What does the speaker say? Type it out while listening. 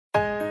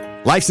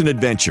Life's an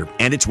adventure,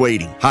 and it's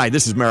waiting. Hi,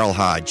 this is Merrill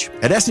Hodge.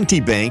 At S&T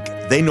Bank,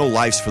 they know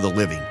life's for the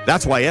living.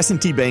 That's why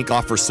S&T Bank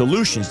offers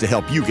solutions to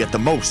help you get the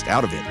most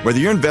out of it. Whether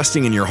you're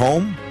investing in your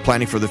home,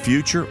 planning for the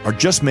future, or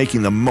just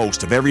making the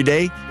most of every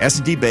day,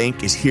 S&T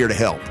Bank is here to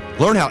help.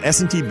 Learn how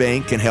S&T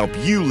Bank can help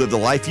you live the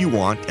life you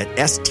want at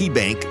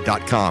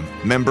stbank.com.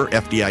 Member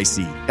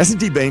FDIC.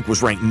 S&T Bank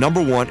was ranked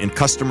number 1 in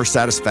customer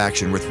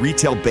satisfaction with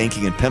retail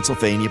banking in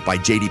Pennsylvania by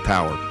J.D.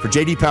 Power. For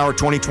J.D. Power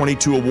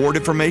 2022 award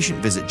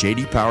information, visit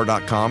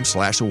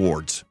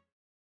jdpower.com/awards.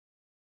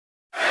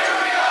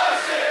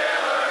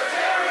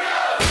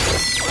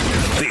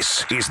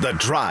 This is The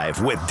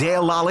Drive with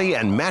Dale Lally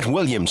and Matt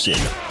Williamson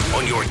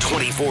on your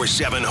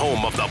 24/7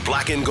 home of the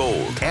black and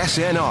gold.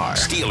 SNR,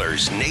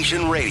 Steelers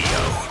Nation Radio.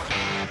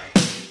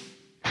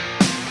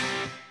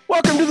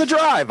 Welcome to The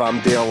Drive.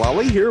 I'm Dale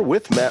Lally here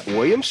with Matt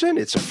Williamson.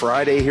 It's a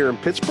Friday here in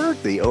Pittsburgh.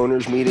 The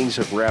owners' meetings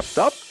have wrapped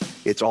up.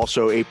 It's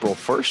also April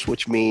 1st,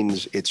 which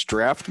means it's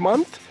draft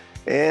month.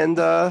 And,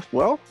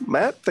 well,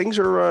 Matt, things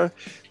are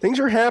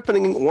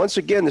happening once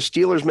again. The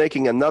Steelers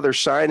making another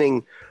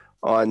signing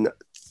on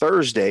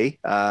Thursday,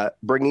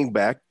 bringing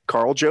back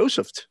Carl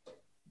Joseph.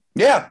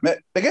 Yeah,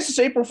 I guess it's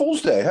April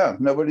Fool's Day, huh?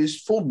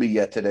 Nobody's fooled me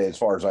yet today, as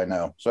far as I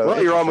know. So,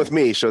 well, you're on with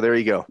me, so there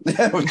you go.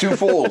 With two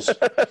fools.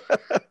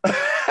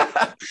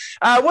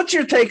 What's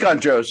your take on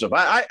Joseph?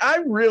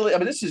 I really,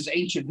 this is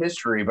ancient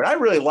history, but I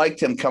really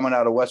liked him coming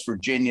out of West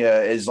Virginia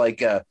as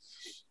like a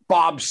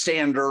Bob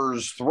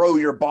Sanders, throw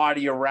your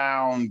body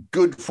around,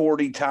 good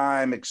 40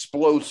 time,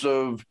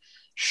 explosive,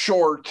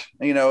 short,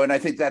 and I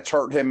think that's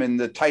hurt him in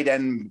the tight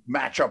end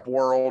matchup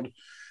world.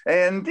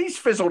 And he's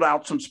fizzled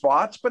out some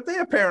spots, but they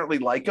apparently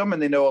like him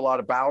and they know a lot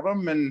about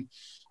him. And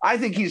I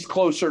think he's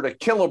closer to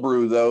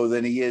Killebrew, though,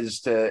 than he is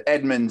to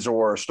Edmonds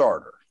or a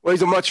starter. Well,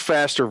 he's a much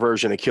faster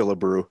version of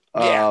Killebrew.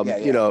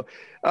 Yeah.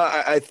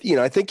 I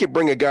think you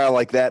bring a guy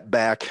like that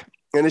back,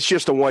 and it's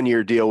just a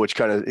 1-year deal, which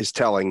kind of is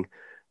telling,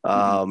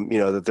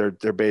 that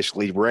they're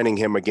basically renting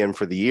him again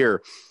for the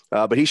year.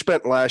 But he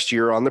spent last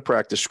year on the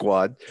practice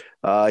squad.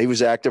 He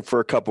was active for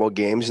a couple of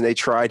games, and they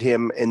tried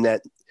him in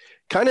that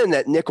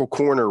nickel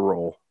corner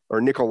role or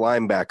nickel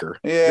linebacker.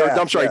 Yeah,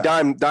 I'm sorry, yeah.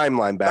 Dime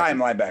linebacker. Dime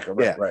linebacker,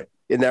 right, right.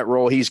 In that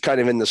role, he's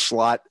kind of in the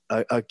slot,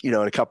 in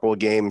a couple of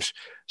games.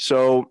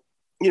 So,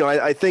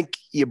 I think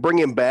you bring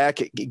him back.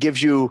 It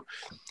gives you,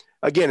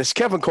 again, it's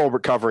Kevin Colbert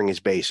covering his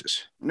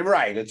bases.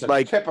 Right. It's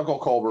a typical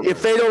Colbert.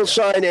 If they don't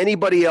sign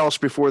anybody else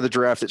before the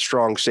draft at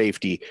strong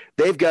safety,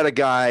 they've got a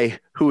guy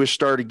who has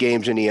started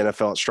games in the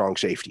NFL at strong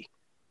safety.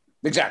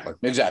 Exactly.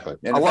 A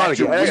And lot of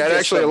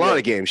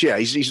games. Yeah,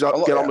 he's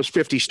got almost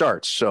 50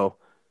 starts. So,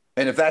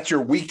 and if that's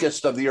your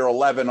weakest of your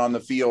 11 on the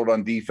field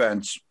on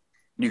defense,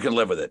 you can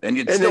live with it. And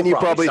you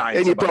probably else.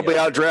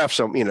 outdraft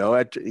some,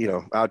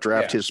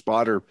 outdraft his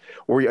spot or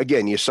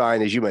again, you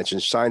sign, as you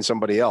mentioned, sign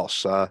somebody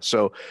else.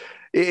 So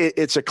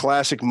it's a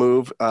classic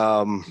move.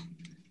 With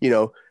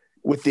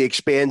the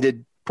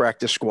expanded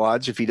practice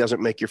squads, if he doesn't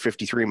make your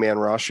 53-man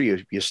roster,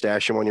 you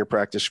stash him on your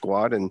practice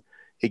squad, and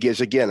he gives,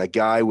 again, a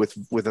guy with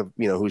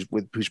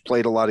who's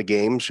played a lot of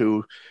games,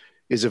 who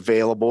is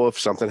available if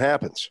something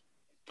happens.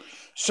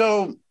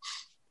 So,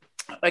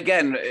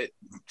 again,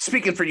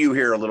 speaking for you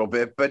here a little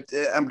bit, but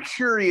I'm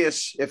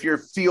curious if you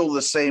feel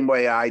the same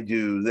way I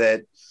do,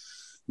 that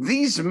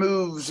these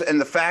moves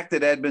and the fact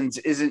that Edmonds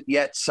isn't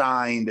yet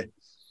signed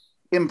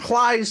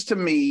implies to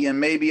me, and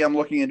maybe I'm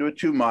looking into it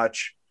too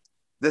much,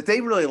 that they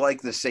really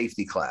like the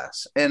safety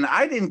class. And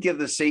I didn't give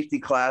the safety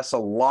class a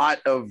lot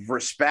of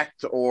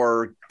respect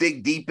or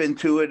dig deep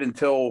into it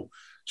until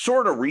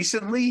sort of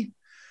recently,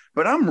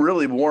 but I'm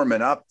really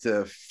warming up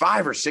to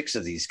 5 or 6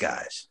 of these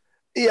guys.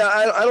 Yeah,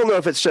 I don't know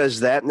if it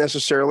says that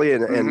necessarily,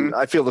 and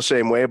I feel the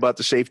same way about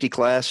the safety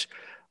class.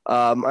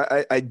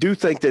 I do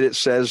think that it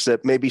says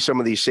that maybe some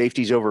of these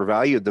safeties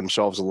overvalued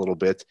themselves a little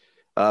bit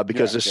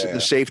because the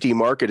safety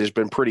market has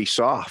been pretty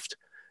soft.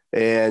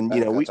 And,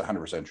 that's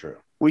 100% true.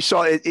 We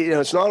saw it,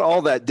 it's not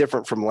all that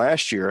different from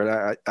last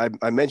year. And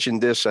I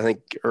mentioned this, I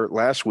think,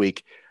 last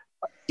week.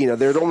 There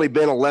had only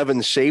been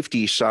 11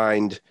 safeties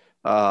signed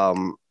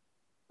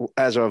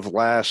as of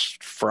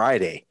last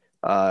Friday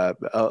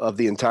of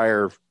the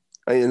entire.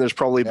 And there's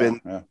probably been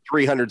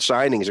 300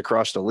 signings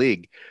across the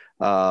league.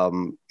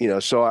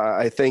 So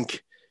I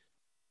think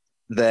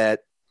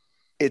that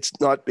it's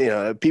not,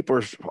 people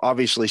are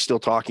obviously still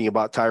talking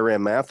about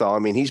Tyrann Mathieu. I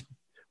mean, he's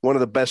one of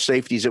the best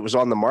safeties that was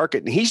on the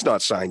market, and he's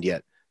not signed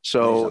yet.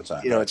 So,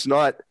 it's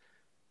not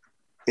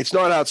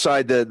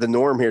outside the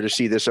norm here to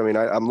see this. I mean,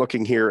 I'm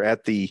looking here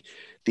at the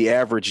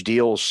average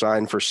deals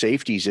signed for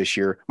safeties this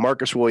year.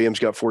 Marcus Williams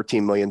got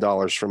 $14 million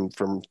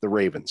from the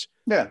Ravens.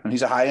 Yeah, and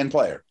he's a high-end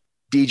player.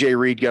 DJ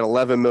Reed got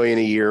 $11 million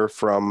a year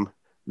from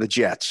the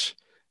Jets.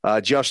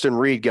 Justin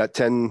Reed got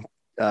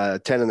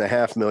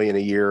 $10.5 million a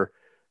year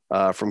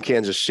from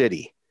Kansas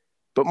City.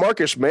 But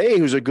Marcus May,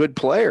 who's a good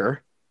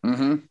player,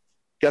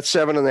 got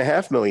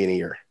 $7.5 million a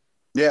year.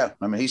 Yeah,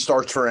 I mean, he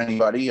starts for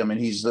anybody. I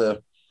mean,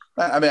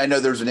 I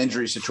know there's an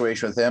injury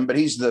situation with him, but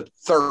he's the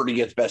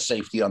 30th best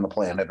safety on the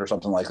planet or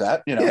something like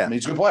that. I mean,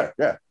 he's a good player.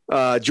 Yeah.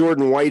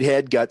 Jordan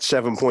Whitehead got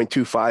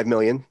 $7.25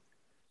 million.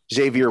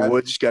 Xavier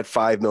Woods got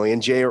 $5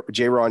 million.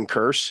 Jaron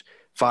Kearse,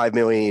 $5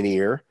 million a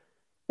year.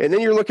 And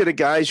then you're looking at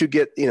guys who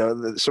get,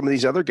 some of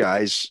these other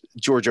guys.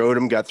 George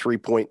Odom got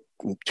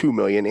 $3.2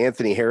 million.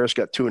 Anthony Harris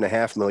got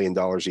 $2.5 million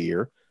a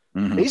year.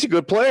 Mm-hmm. He's a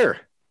good player.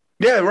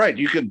 Yeah, right.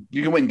 You can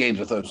win games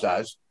with those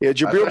guys. Yeah,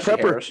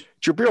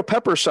 Jabril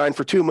Pepper signed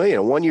for $2 million,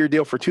 a 1-year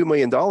deal for $2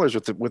 million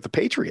with the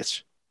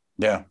Patriots.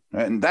 Yeah,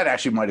 and that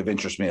actually might have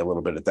interested me a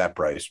little bit at that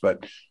price.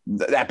 But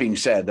that being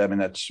said, I mean,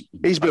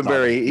 he's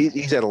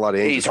he's had a lot of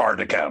injuries. He's hard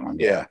to count on.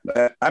 Yeah.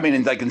 I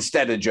mean, like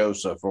instead of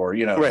Joseph or,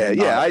 Right.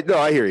 Yeah,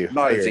 I hear you.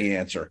 Not as the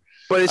answer.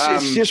 But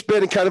it's just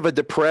been kind of a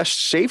depressed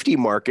safety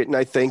market. And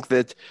I think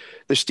that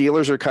the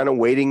Steelers are kind of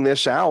waiting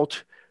this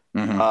out.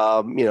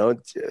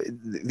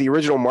 Mm-hmm. The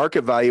original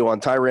market value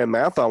on Tyrann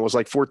Mathieu was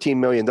like $14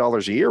 million a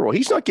year. Well,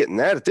 he's not getting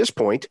that at this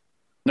point.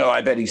 No,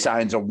 I bet he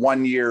signs a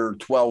 1-year,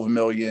 $12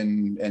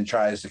 million and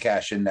tries to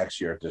cash in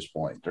next year at this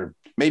point, or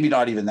maybe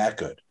not even that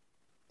good.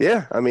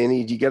 Yeah, I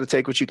mean, you got to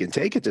take what you can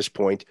take at this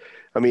point.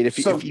 I mean, if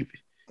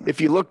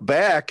you look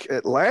back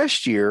at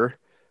last year,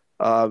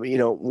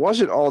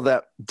 wasn't all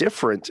that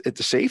different at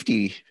the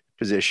safety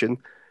position.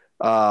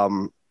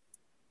 You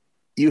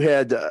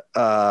had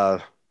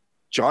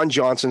John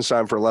Johnson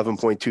signed for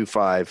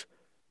 11.25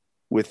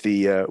 with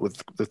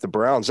the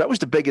Browns. That was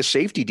the biggest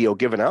safety deal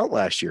given out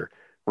last year.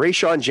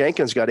 Rayshawn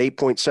Jenkins got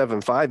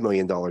 $8.75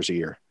 million a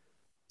year.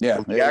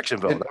 Yeah. From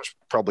Jacksonville. That was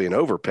probably an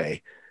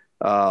overpay.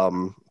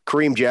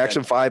 Kareem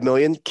Jackson, $5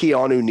 million.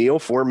 Keanu Neal,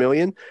 $4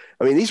 million.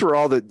 I mean, these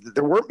were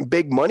there weren't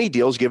big money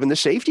deals given to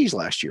safeties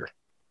last year.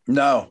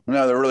 No,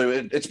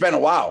 it's been a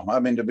while.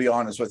 I mean, to be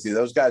honest with you,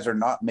 those guys are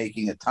not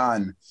making a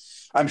ton.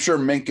 I'm sure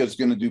Minka's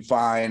going to do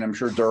fine. I'm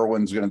sure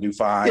Derwin's going to do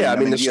fine. Yeah. I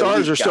mean the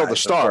stars are still the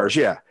stars.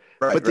 Yeah.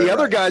 Right, but the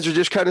other guys are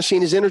just kind of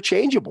seen as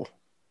interchangeable.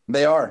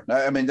 They are.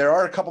 I mean, there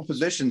are a couple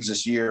positions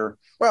this year.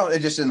 Well,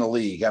 just in the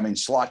league. I mean,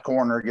 slot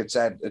corner gets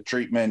that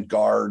treatment,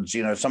 guards,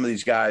 some of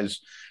these guys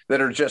that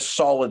are just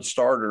solid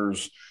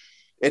starters.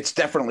 It's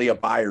definitely a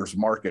buyer's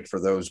market for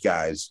those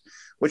guys,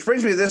 which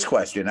brings me to this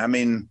question. I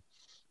mean,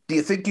 do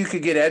you think you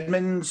could get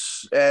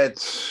Edmonds at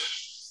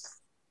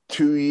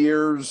 2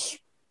 years,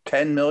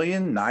 $10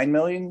 million, $9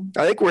 million?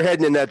 I think we're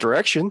heading in that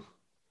direction.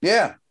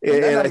 Yeah.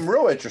 And I'm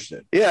real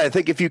interested. Yeah. I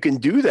think if you can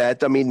do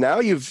that, I mean,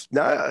 that's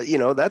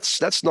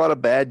not a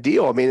bad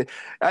deal. I mean,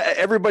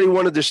 everybody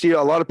wanted the Steelers.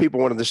 A lot of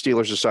people wanted the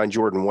Steelers to sign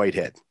Jordan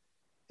Whitehead.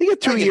 He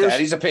got 2 years.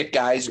 He's a pick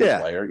guy. He's a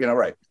good player,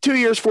 right. 2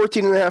 years,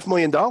 $14.5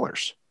 million.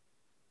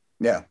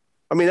 Yeah.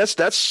 I mean,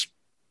 that's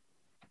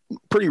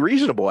pretty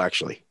reasonable,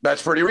 actually.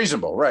 That's pretty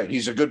reasonable. Right.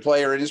 He's a good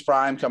player in his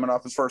prime, coming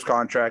off his first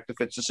contract that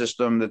fits the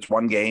system. That's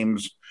won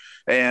games.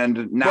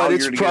 And now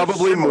it's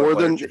probably more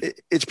than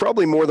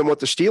what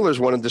the Steelers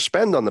wanted to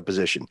spend on the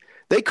position.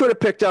 They could have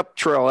picked up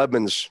Terrell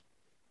Edmonds'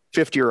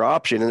 5-year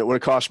option, and it would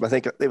have cost them, I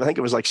think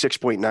it was like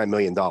 $6.9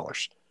 million.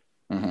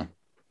 Mm-hmm.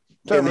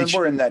 So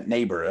we're in that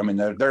neighborhood. I mean,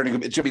 it's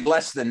going to be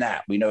less than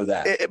that. We know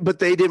that. But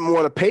they didn't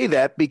want to pay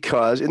that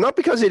not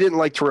because they didn't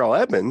like Terrell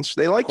Edmonds.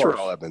 They liked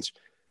Terrell Edmonds,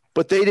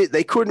 but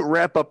they couldn't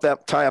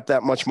tie up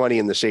that much money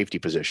in the safety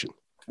position.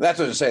 That's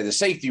what I say. The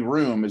safety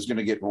room is going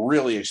to get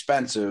really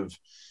expensive.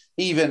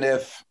 Even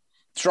if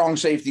strong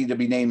safety to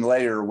be named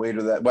later,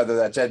 whether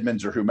that's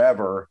Edmonds or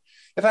whomever,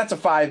 if that's a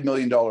 $5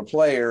 million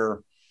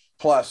player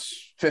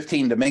plus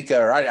 15 to Minka,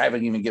 or I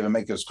haven't even given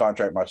Minka's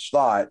contract much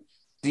thought,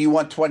 do you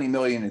want $20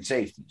 million in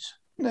safeties?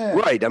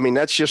 Right. I mean,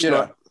 that's just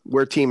not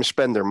where teams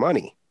spend their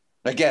money.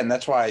 Again,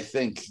 that's why I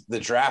think the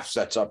draft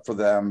sets up for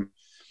them.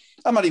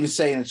 I'm not even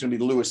saying it's going to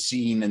be Lewis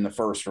Cine in the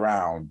first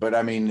round, but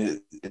I mean,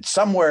 it's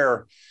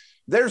somewhere.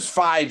 There's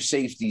 5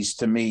 safeties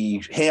to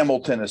me,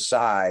 Hamilton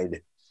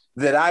aside,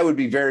 that I would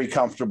be very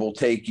comfortable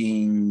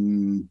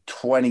taking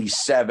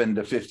 27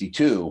 to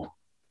 52.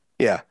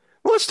 Yeah.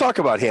 Well, let's talk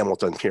about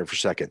Hamilton here for a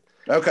second.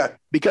 Okay.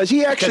 Because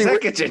that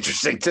gets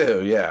interesting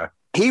too. Yeah.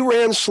 He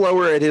ran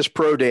slower at his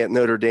pro day at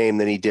Notre Dame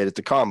than he did at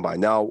the Combine.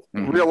 Now,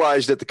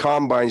 realize that the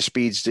Combine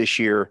speeds this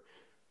year.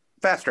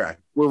 Fast track.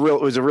 It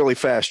was a really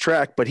fast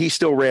track, but he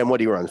still ran, what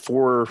do you run?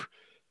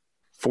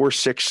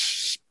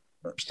 4.6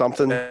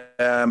 something?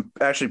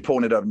 Actually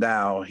pulling it up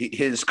now.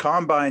 His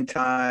Combine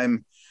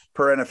time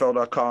per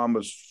NFL.com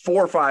was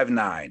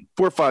 4.59.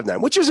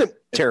 4.59, which isn't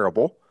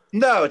terrible.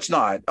 No, it's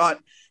not. But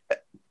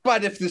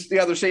if the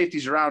other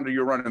safeties around you,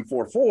 you're running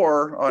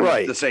 4.4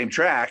 on the same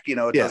track, it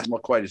doesn't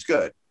look quite as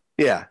good.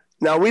 Yeah.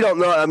 Now, we don't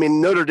know. I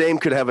mean, Notre Dame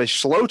could have a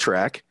slow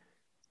track.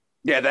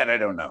 Yeah, that I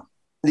don't know.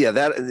 Yeah,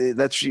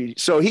 that's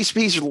so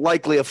he's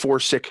likely a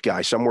 4.6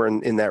 guy, somewhere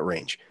in that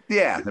range.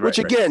 Yeah. Which,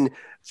 again,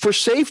 for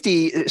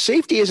safety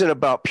isn't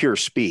about pure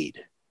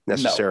speed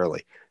necessarily.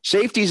 No.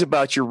 Safety is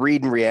about your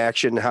read and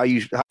reaction,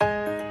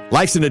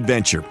 Life's an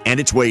adventure,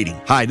 and it's waiting.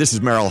 Hi, this is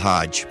Merrill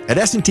Hodge. At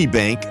S&T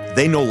Bank,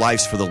 they know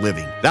life's for the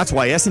living. That's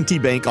why S&T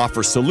Bank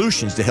offers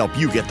solutions to help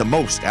you get the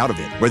most out of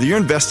it. Whether you're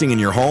investing in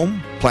your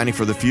home, planning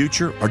for the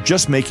future, or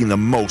just making the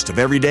most of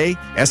every day,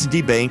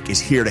 S&T Bank is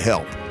here to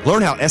help.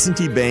 Learn how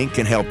S&T Bank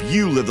can help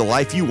you live the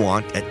life you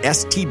want at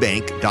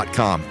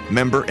stbank.com.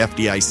 Member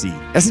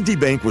FDIC. S&T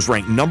Bank was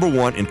ranked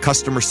 #1 in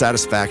customer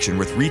satisfaction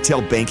with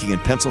retail banking in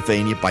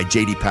Pennsylvania by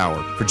J.D.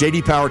 Power. For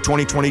J.D. Power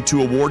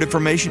 2022 award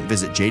information,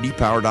 visit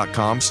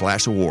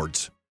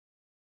jdpower.com/awards.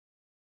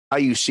 How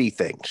you see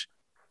things.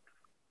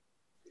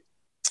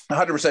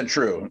 100%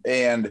 true.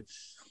 And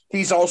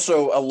he's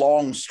also a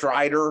long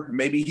strider.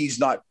 Maybe he's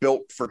not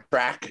built for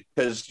track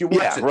because you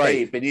watch the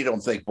tape and you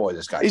don't think, boy,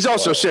 this guy. He's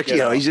also six. You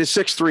know, he's a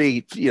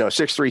 6'3",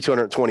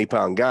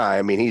 220-pound guy.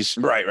 I mean, he's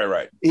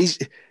right. He's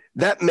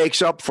that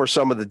makes up for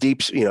some of the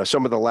deep,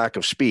 some of the lack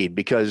of speed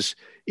because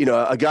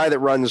a guy that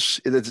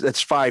runs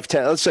that's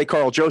 5'10". Let's say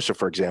Carl Joseph,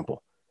 for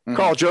example. Mm-hmm.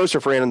 Carl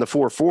Joseph ran in the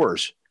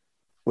 4.4s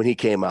when he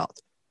came out.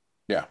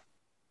 Yeah,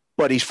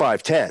 but he's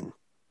 5'10".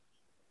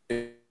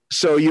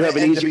 So you have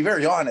to be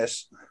very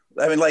honest.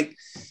 I mean, like,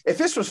 if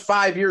this was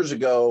 5 years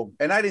ago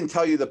and I didn't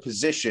tell you the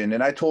position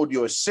and I told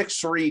you a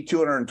 6'3",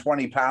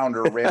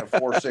 220-pounder ran a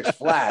 4.6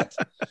 flat,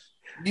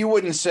 you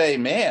wouldn't say,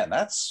 man,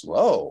 that's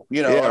slow.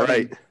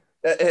 Right.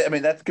 I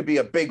mean, that could be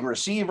a big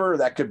receiver.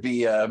 That could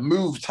be a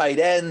move tight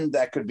end.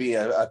 That could be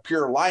a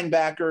pure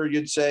linebacker.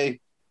 You'd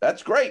say,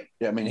 that's great.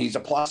 I mean, he's a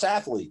plus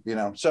athlete,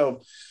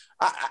 So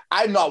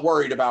I'm not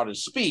worried about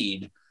his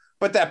speed,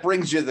 but that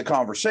brings you to the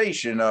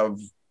conversation of,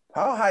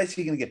 how high is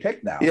he going to get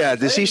picked now? Yeah,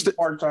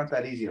 parts aren't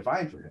that easy to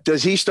find for him.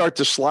 Does he start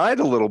to slide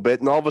a little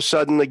bit, and all of a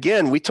sudden,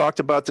 again, we talked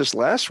about this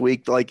last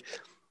week. Like,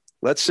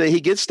 let's say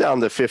he gets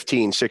down to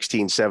 15,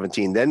 16,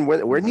 17. Then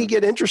where did he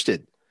get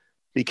interested?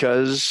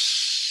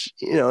 Because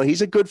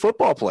he's a good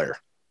football player.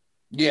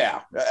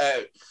 Yeah,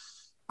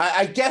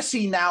 I guess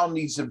he now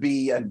needs to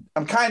be.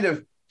 I'm kind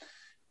of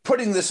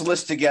putting this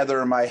list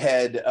together in my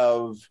head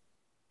of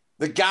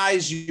the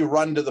guys you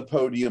run to the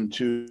podium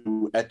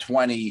to at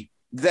 20.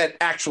 That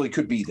actually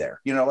could be there,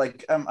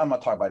 like I'm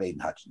not talking about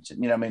Aiden Hutchinson,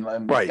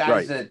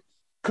 guys that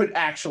could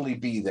actually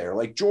be there.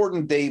 Like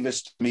Jordan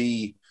Davis to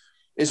me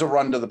is a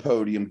run to the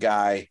podium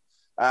guy.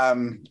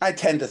 I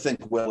tend to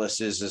think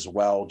Willis is as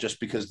well, just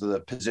because of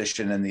the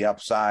position and the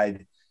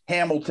upside.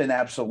 Hamilton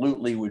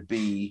absolutely would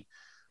be,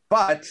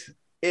 but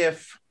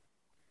if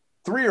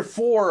 3 or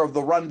 4 of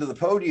the run to the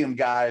podium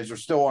guys are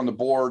still on the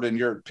board and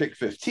you're at pick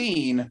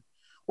 15,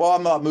 well,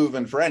 I'm not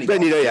moving for anybody.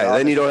 Then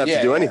you don't have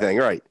to do anything,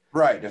 right?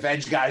 Right. If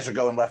edge guys are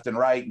going left and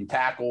right and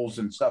tackles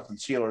and stuff that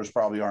Steelers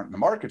probably aren't in the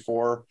market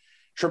for,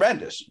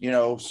 tremendous,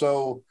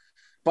 So,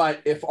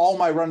 but if all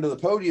my run to the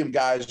podium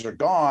guys are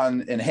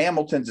gone and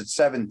Hamilton's at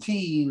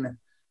 17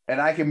 and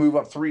I can move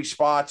up 3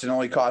 spots and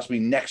only cost me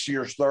next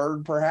year's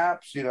third,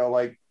 perhaps,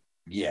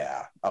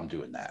 yeah, I'm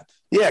doing that.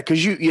 Yeah,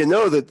 because you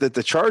know that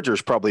the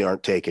Chargers probably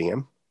aren't taking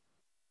him.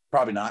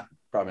 Probably not.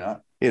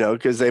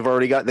 Because they've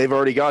already got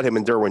him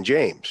in Derwin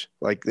James.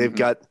 Like they've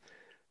got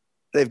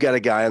a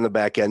guy on the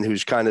back end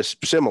who's kind of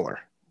similar.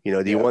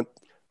 Do you want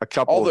a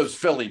couple? All those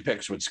Philly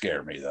picks would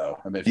scare me, though.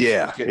 I mean, if you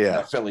get in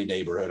that Philly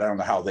neighborhood, I don't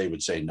know how they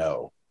would say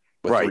no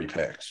with 3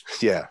 picks.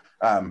 Yeah.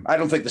 I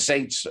don't think the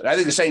Saints. I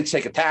think the Saints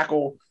take a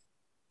tackle,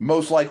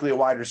 most likely a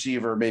wide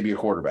receiver, maybe a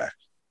quarterback.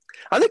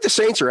 I think the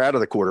Saints are out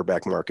of the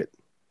quarterback market.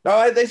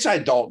 No, they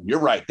signed Dalton. You're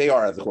right. They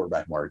are at the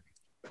quarterback market.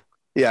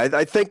 Yeah,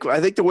 I think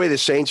the way the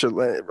Saints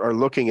are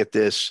looking at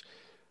this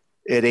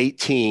at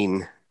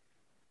 18.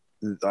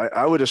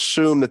 I would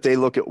assume that they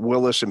look at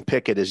Willis and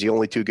Pickett as the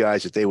only 2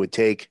 guys that they would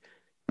take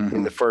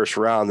in the first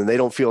round, and they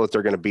don't feel that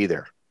they're going to be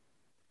there.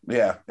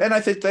 Yeah, and I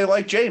think they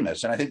like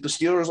Jameis, and I think the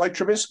Steelers like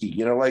Trubisky.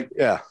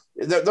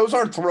 Those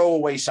aren't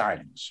throwaway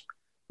signings.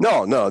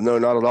 No,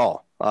 not at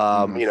all.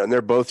 And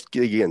they're both,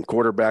 again,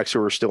 quarterbacks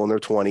who are still in their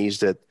 20s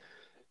that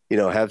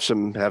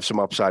have some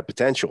upside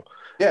potential.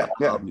 Yeah.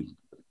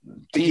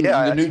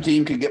 The new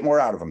team can get more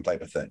out of them,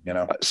 type of thing,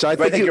 So I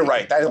think you're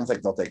right. I don't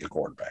think they'll take a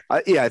quarterback.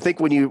 I think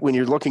when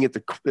you're looking at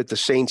the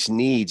Saints'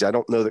 needs, I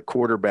don't know that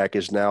quarterback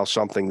is now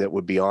something that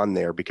would be on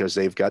there because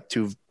they've got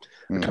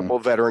a couple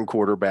of veteran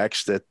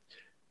quarterbacks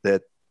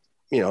that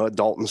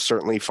Dalton's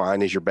certainly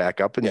fine as your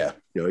backup, and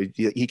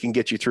he can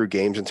get you through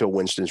games until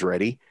Winston's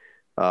ready.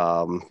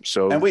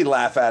 And we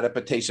laugh at it,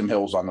 but Taysom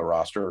Hill's on the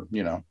roster.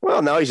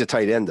 Well, now he's a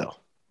tight end though.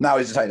 Now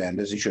he's a tight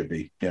end as he should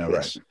be.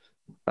 Yes. Right.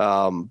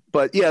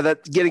 But yeah,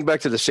 that getting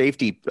back to the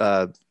safety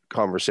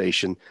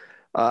conversation,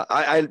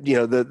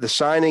 the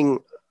signing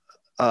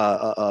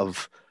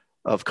of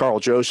Carl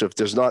Joseph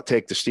does not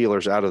take the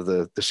Steelers out of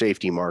the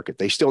safety market.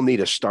 They still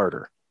need a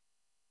starter.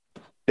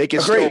 They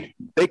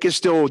can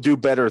still do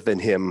better than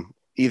him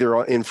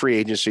either in free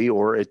agency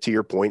or, to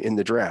your point, in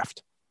the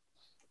draft.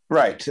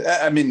 Right.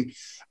 I mean,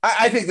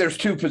 I think there's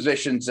 2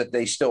 positions that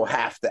they still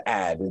have to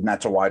add, and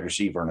that's a wide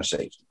receiver and a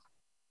safety.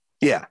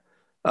 Yeah.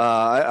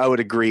 I would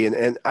agree.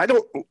 And I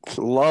don't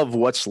love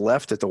what's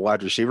left at the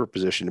wide receiver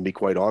position, to be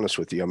quite honest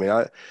with you. I mean,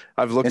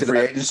 I've looked at free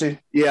agency.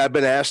 Yeah, I've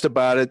been asked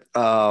about it.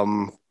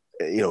 Who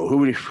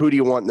do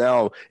you want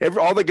now?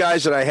 All the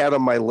guys that I had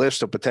on my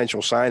list of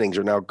potential signings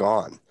are now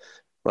gone.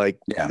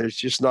 There's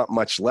just not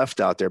much left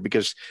out there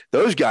because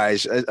those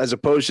guys, as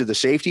opposed to the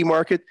safety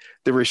market,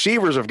 the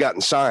receivers have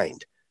gotten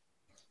signed.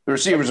 The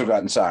receivers have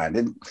gotten signed,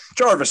 and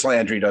Jarvis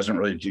Landry doesn't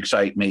really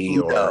excite me.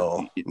 Or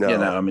No. you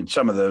know, I mean,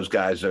 some of those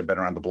guys that have been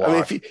around the block.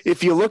 I mean,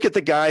 if you look at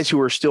the guys who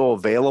are still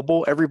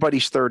available,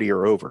 every's 30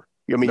 or over.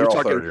 I mean,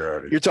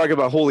 you're talking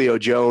about Julio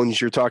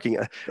Jones. You're talking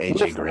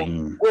AJ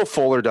Green. Will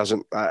Fuller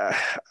doesn't.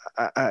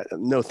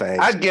 No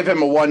thanks. I'd give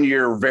him a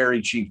 1-year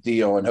very cheap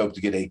deal and hope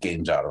to get 8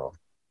 games out of him.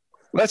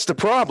 That's the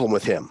problem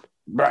with him.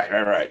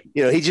 Right.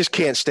 You know, he just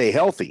can't stay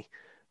healthy.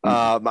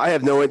 I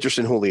have no interest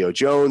in Julio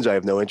Jones. I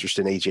have no interest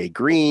in AJ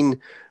Green,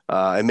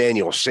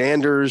 Emmanuel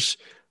Sanders.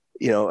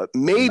 You know,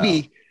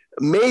 maybe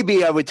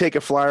I would take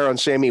a flyer on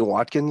Sammy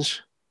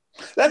Watkins.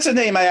 That's a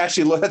name I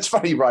actually look. That's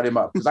funny you brought him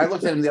up because I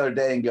looked at him the other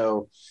day and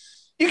go,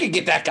 you could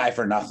get that guy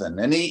for nothing.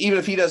 And even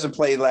if he doesn't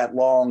play that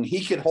long,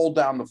 he could hold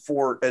down the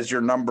fort as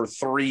your number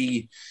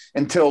 3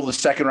 until the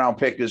second round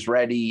pick is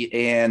ready.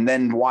 And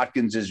then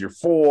Watkins is your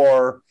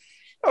 4.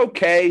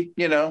 Okay.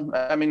 You know,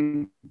 I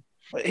mean,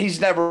 he's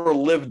never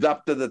lived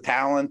up to the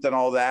talent and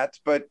all that,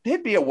 but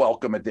he'd be a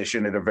welcome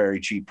addition at a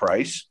very cheap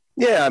price.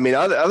 Yeah. I mean,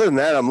 other than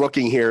that, I'm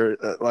looking here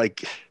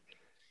like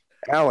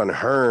Alan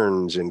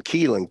Hearns and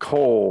Keelan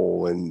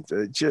Cole and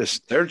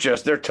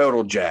they're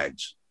total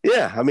Jags.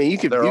 Yeah, I mean,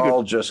 they're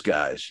all just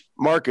guys.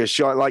 Marcus,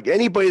 Sean, like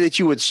anybody that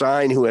you would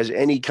sign who has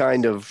any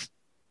kind of,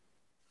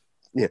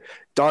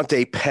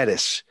 Dante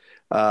Pettis,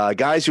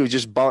 guys who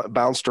just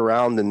bounced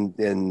around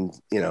and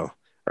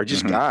are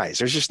just guys.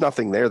 There's just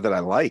nothing there that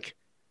I like.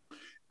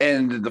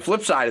 And the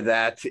flip side of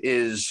that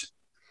is,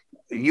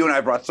 you and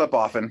I brought this up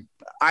often.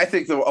 I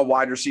think a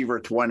wide receiver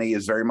at 20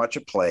 is very much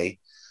a play.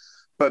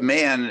 But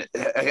man,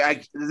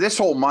 this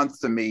whole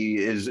month to me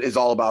is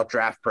all about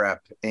draft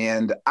prep,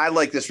 and I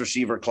like this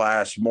receiver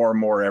class more and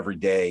more every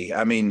day.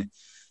 I mean,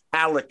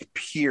 Alec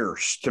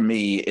Pierce to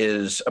me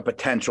is a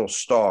potential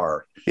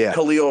star. Yeah,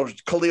 Khalil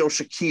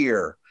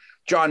Shakir,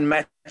 John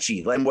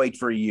Mechie, let him wait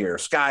for a year.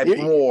 Sky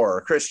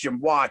Moore,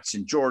 Christian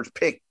Watson, George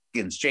Pickens,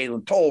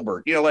 Jalen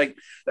Tolbert. You know, like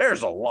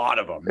there's a lot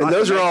of them. And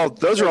those are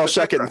all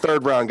second and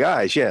third round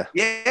guys. Yeah.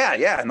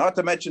 Yeah. Not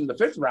to mention the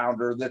 5th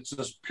rounder that's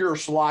this pure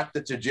slot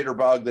that's a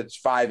jitterbug that's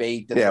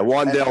 5'8". Yeah,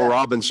 Wan'Dale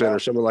Robinson or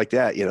something like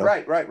that. You know.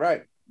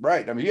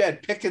 Right. I mean, you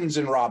had Pickens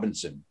and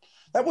Robinson.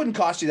 That wouldn't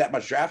cost you that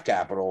much draft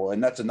capital,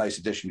 and that's a nice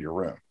addition to your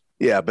room.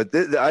 Yeah, but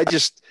I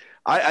just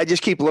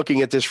keep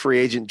looking at this free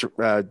agent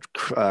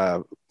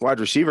wide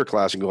receiver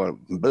class and going,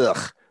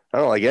 ugh, I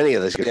don't like any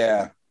of this.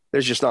 Yeah.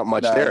 There's just not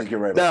much there. I think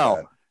you're right about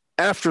that.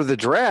 After the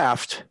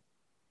draft,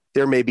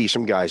 there may be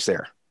some guys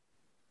there.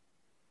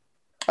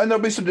 And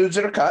there'll be some dudes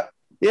that are cut.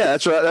 Yeah,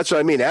 that's what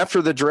I mean.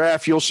 After the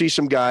draft, you'll see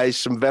some guys,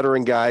 some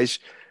veteran guys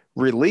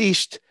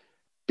released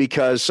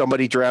because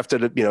somebody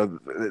drafted,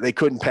 they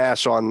couldn't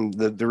pass on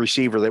the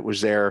receiver that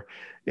was there.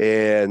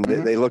 And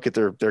they look at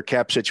their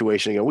cap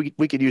situation and go,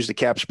 we could use the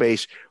cap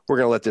space. We're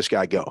going to let this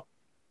guy go.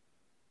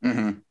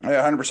 Mm-hmm.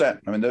 Yeah, 100%.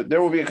 I mean,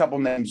 there will be a couple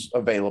names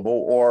available,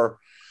 or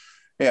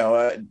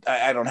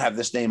I don't have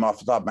this name off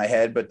the top of my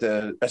head, but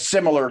a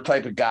similar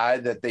type of guy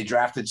that they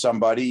drafted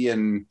somebody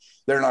and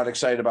they're not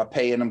excited about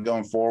paying them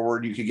going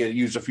forward. You could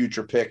use a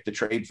future pick to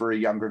trade for a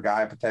younger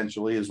guy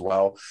potentially as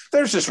well.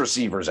 There's just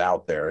receivers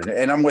out there.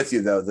 And I'm with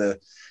you though. The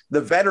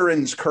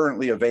veterans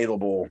currently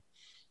available,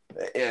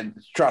 and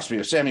trust me,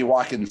 if Sammy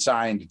Watkins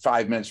signed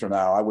 5 minutes from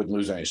now, I wouldn't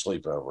lose any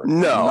sleep over it.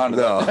 No.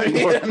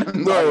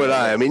 Nor would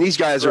I. I mean, these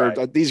guys are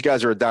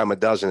a dime a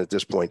dozen at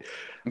this point.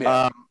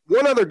 Yeah.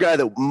 One other guy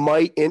that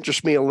might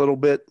interest me a little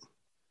bit,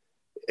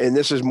 and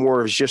this is more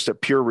of just a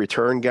pure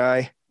return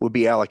guy, would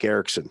be Alex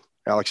Erickson.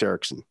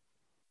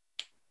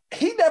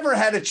 He never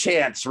had a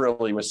chance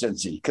really with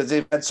Cincy because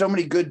they've had so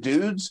many good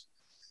dudes,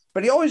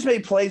 but he always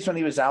made plays when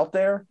he was out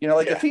there.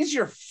 If he's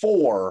your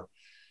 4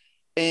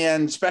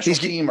 and special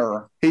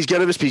teamer, he's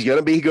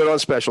gonna be good on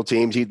special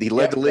teams. He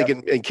led the league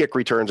in kick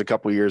returns a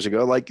couple of years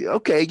ago. Like,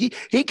 okay,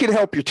 he can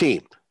help your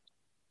team.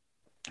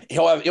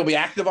 He'll be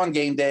active on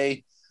game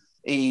day.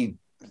 He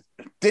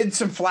did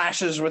some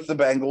flashes with the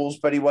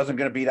Bengals, but he wasn't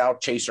going to beat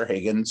out Chaser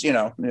Higgins,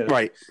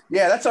 Right.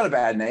 Yeah, that's not a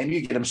bad name.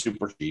 You get him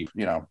super cheap,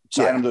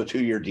 sign him to a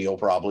 2-year deal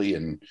probably,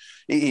 and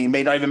he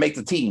may not even make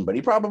the team, but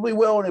he probably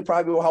will, and he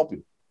probably will help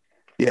you.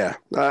 Yeah,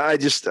 I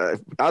just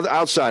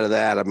outside of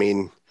that, I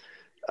mean,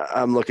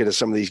 I'm looking at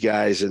some of these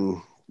guys,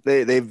 and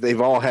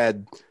they've all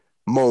had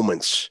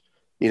moments,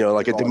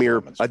 like a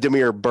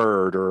Damiere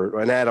Byrd or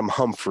an Adam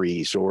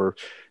Humphries or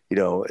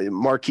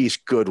Marquise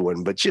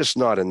Goodwin, but just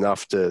not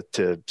enough to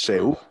say,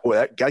 "Oh,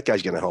 that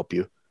guy's going to help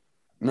you."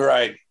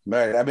 Right.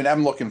 I mean,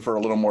 I'm looking for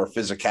a little more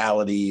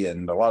physicality,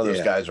 and a lot of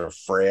those guys are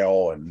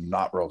frail and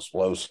not real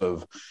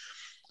explosive.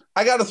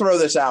 I got to throw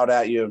this out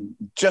at you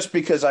just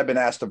because I've been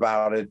asked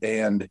about it.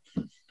 And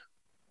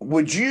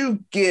would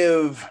you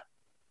give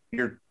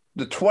the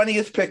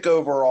 20th pick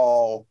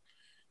overall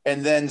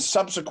and then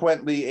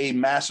subsequently a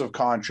massive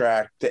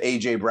contract to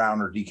AJ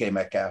Brown or DK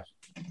Metcalf?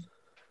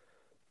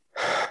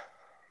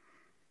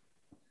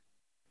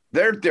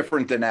 They're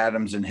different than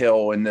Adams and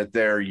Hill in that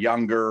they're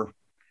younger.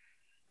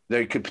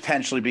 They could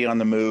potentially be on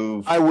the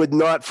move. I would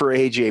not for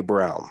AJ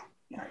Brown.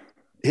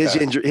 His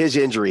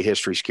injury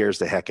history scares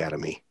the heck out of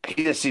me.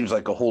 He just seems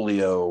like a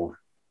Julio.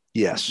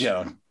 Yes.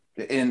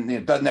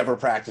 never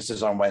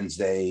practices on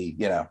Wednesday,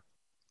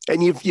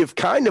 And you've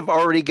kind of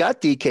already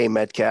got DK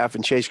Metcalf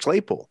and Chase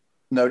Claypool.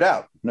 No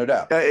doubt.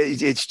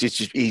 It's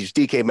just he's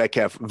DK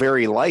Metcalf,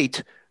 very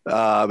light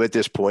at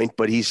this point,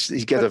 but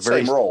he's got a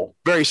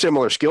very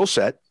similar skill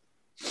set.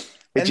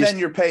 Then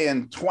you're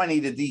paying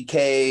 20 to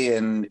DK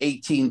and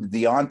 18 to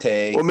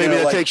Deontay. Well, maybe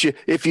that takes you.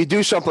 If you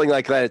do something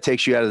like that, it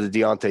takes you out of the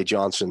Deontay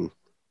Johnson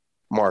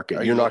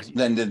market. You're not.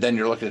 Then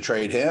you're looking to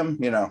trade him.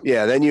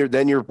 Yeah.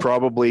 Then you're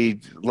probably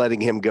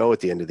letting him go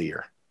at the end of the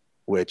year,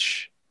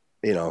 which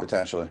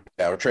potentially.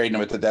 Yeah, we're trading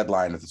him at the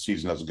deadline if the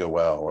season doesn't go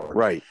well.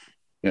 Right.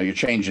 You're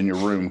changing your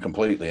room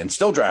completely and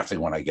still drafting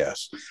one, I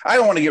guess. I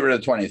don't want to get rid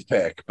of the 20th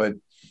pick, but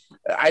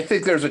I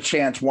think there's a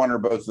chance one or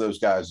both of those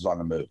guys is on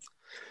the move.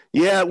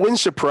 Yeah, it wouldn't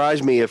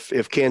surprise me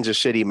if Kansas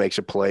City makes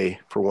a play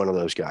for one of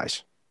those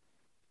guys.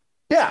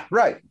 Yeah,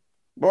 right.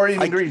 Or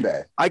even Green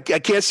Bay. I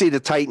can't see the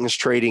Titans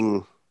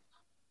trading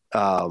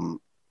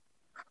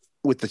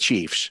with the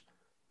Chiefs.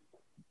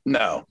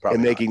 No,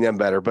 and making them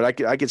better.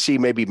 But I could see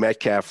maybe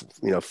Metcalf,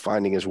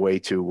 finding his way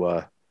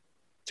to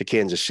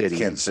Kansas City.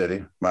 Kansas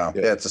City. Wow.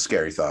 Yeah, it's a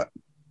scary thought.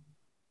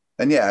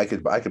 And yeah, I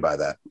could buy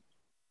that.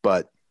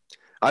 But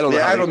I don't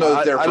know. I don't know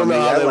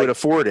how they would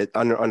afford it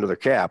under their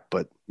cap,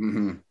 but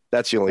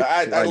that's the only.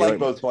 I like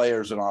both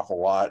players an awful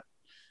lot,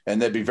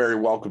 and they'd be very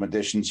welcome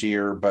additions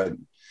here. But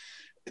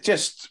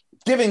just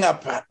giving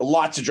up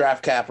lots of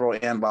draft capital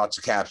and lots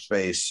of cap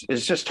space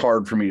is just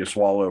hard for me to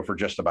swallow for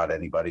just about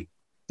anybody.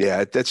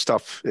 Yeah, that's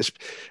tough,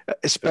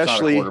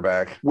 especially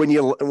when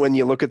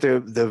you look at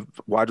the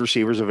wide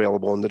receivers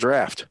available in the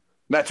draft.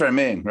 That's what I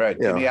mean, right?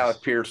 Give me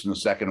Alec Pierce in the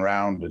second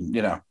round, and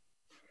yeah,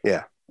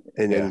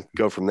 and then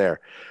go from there.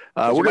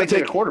 We're going to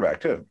take a quarterback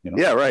too.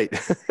 Yeah, right.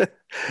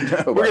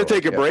 We're going to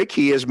take a break.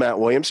 He is Matt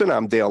Williamson.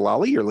 I'm Dale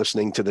Lally. You're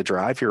listening to The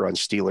Drive here on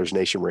Steelers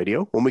Nation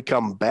Radio. When we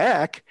come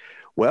back,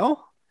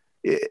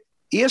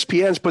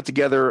 ESPN's put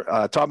together,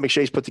 Todd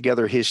McShay's put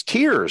together his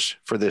tiers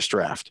for this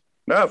draft.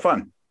 Oh,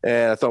 fun.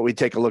 And I thought we'd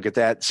take a look at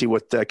that, see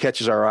what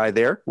catches our eye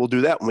there. We'll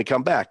do that when we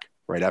come back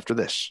right after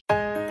this.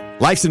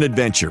 Life's an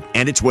adventure,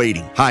 and it's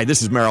waiting. Hi,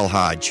 this is Merrill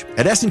Hodge.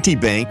 At S&T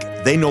Bank,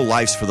 they know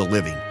life's for the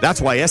living.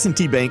 That's why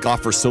S&T Bank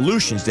offers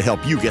solutions to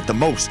help you get the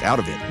most out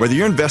of it. Whether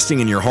you're investing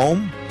in your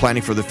home,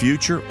 planning for the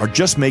future, or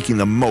just making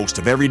the most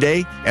of every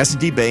day,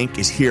 S&T Bank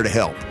is here to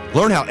help.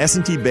 Learn how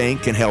S&T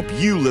Bank can help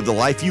you live the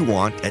life you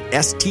want at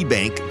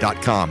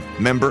stbank.com.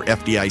 Member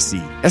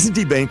FDIC.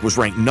 S&T Bank was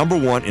ranked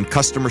 #1 in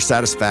customer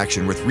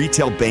satisfaction with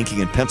retail banking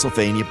in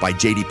Pennsylvania by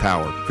J.D.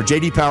 Power. For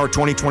J.D. Power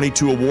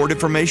 2022 award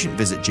information,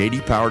 visit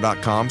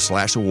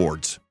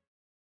jdpower.com/awards.